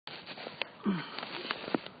Okay.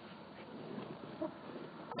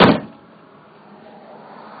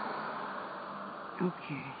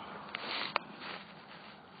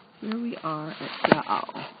 Here we are at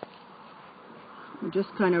Kea'au. We're just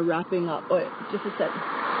kind of wrapping up. Wait, just a second.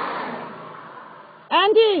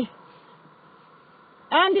 Andy!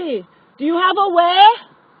 Andy, do you have a way?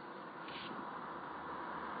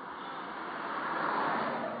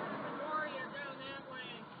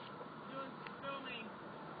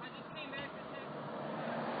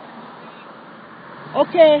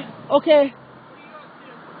 Okay, okay.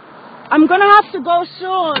 I'm gonna have to go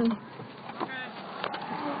soon.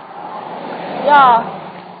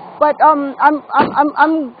 Yeah, but I'm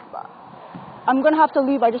gonna have to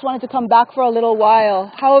leave. I just wanted to come back for a little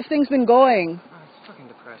while. How have things been going? Oh, it's fucking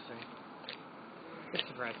depressing. It's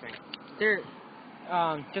depressing. They're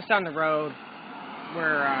just down the road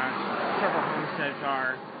where several homesteads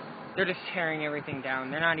are. They're just tearing everything down.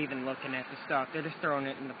 They're not even looking at the stuff. They're just throwing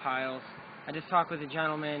it in the piles. I just talked with a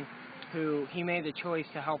gentleman who he made the choice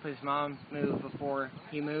to help his mom move before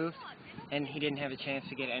he moved, and he didn't have a chance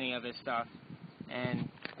to get any of his stuff. And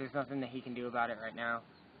there's nothing that he can do about it right now.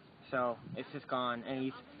 So it's just gone.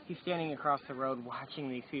 And he's standing across the road watching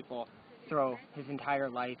these people throw his entire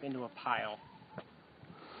life into a pile.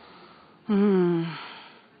 Hmm.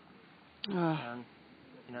 And,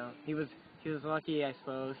 you know, he was lucky, I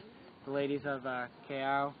suppose. The ladies of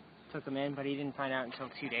Kea'au took him in, but he didn't find out until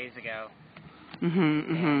 2 days ago.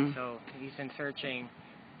 And so he's been searching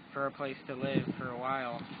for a place to live for a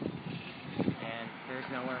while, and there's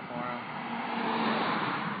nowhere for him.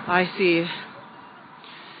 I see.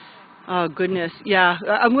 Oh goodness, yeah.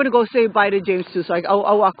 I'm gonna go say bye to James too, so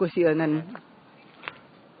I'll walk with you, and then.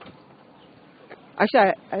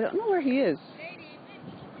 Actually, I don't know where he is.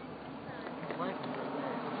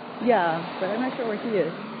 Yeah, but I'm not sure where he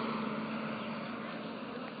is.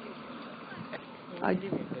 I do me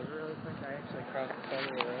a favor really quick. I actually crossed the side of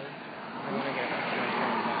the road. I want to get back to my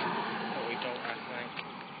friend's that we built last night.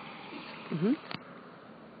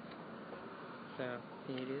 So,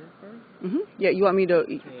 can you do that for me? Yeah, you want me to...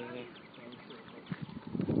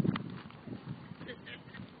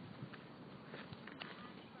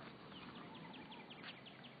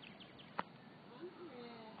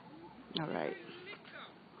 All right.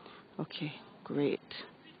 Okay, great.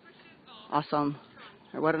 Awesome.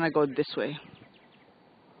 Why don't I go this way?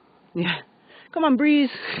 Yeah. Come on, Breeze.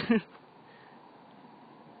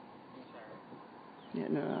 Yeah,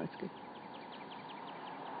 no, it's good.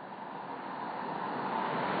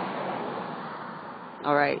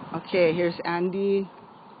 All right. Okay, here's Andy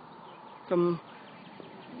from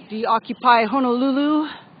Deoccupy Honolulu,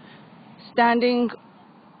 standing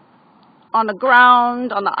on the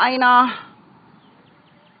ground, on the Aina.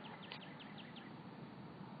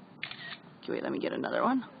 Okay, wait, let me get another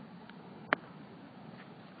one.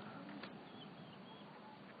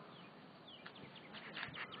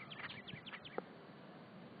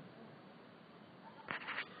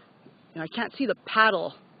 I can't see the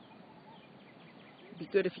paddle. It'd be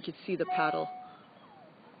good if you could see the paddle.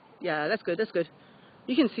 Yeah, that's good, that's good.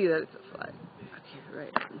 You can see that it's a flag. Okay,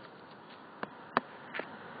 right.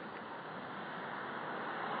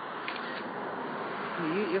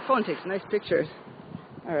 Your phone takes nice pictures.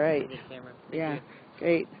 All right. Yeah,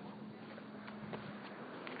 great.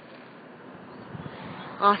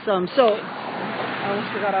 Awesome. So, I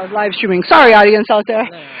almost forgot I was live streaming. Sorry, audience out there. I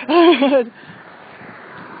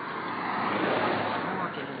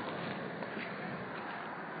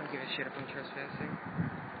don't give a shit if I'm trespassing.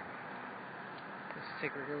 Let's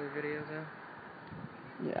take regular videos now.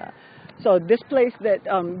 Yeah. So this place that,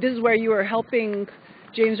 this is where you were helping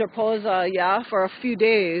James Raposa, yeah, for a few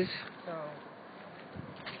days. So,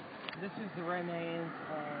 this is the remains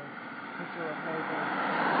of Mr. Raposa.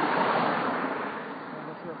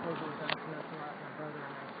 Mr. Raposa was asking us to let my brother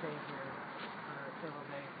and I stay here several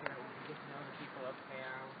days so that we could get to know the people of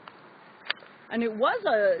Kea'au. And it was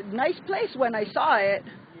a nice place when I saw it.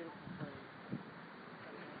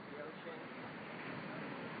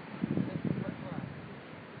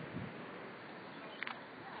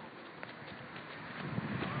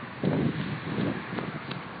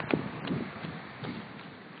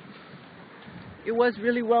 It was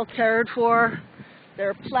really well cared for. There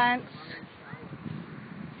are plants.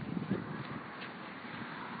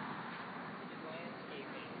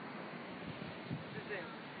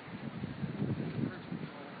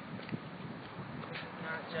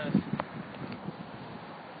 Not just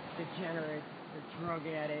degenerates or drug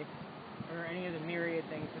addicts or any of the myriad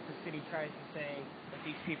things that the city tries to say that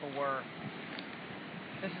these people were.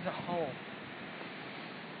 This is a home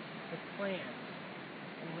with plants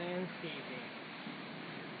and landscaping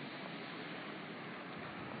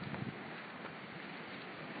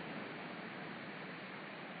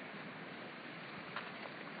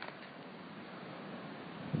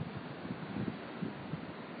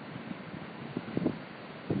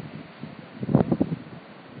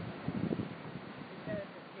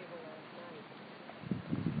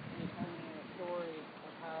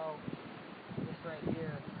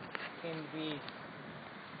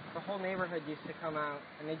neighborhood used to come out,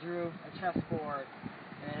 and they drew a chessboard,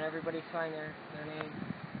 and everybody signed their name.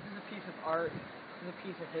 This is a piece of art. This is a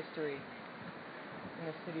piece of history, and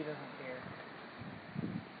the city doesn't care.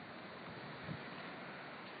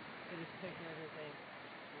 They just take everything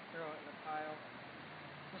and throw it in a pile.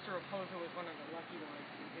 Mr. Raposo was one of the lucky ones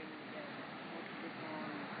who didn't get most of the lawn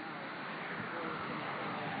in the house.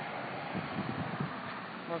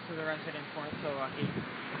 Most of the residents weren't so lucky.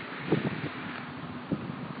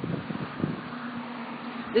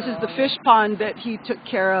 This is the fish pond that he took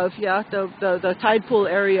care of, yeah? The tide pool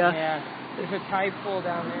area. Yeah, there's a tide pool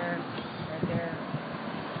down there, right there.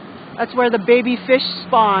 That's where the baby fish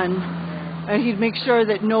spawn. And he'd make sure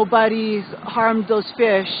that nobody harmed those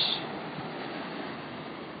fish.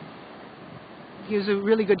 He was a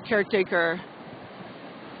really good caretaker.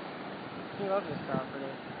 He loves his property.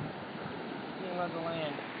 He loves the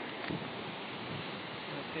land. And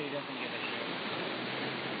the city doesn't give a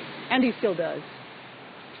shit. And he still does.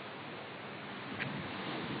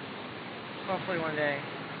 Hopefully one day,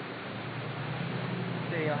 the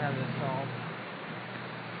city will have this solved.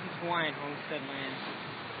 It's Hawaiian homestead land.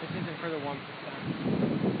 This isn't for the 1%.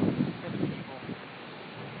 It's for the people.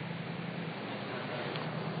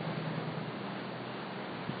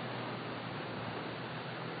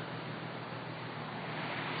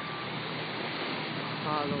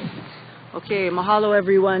 Mahalo. Okay, mahalo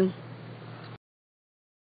everyone.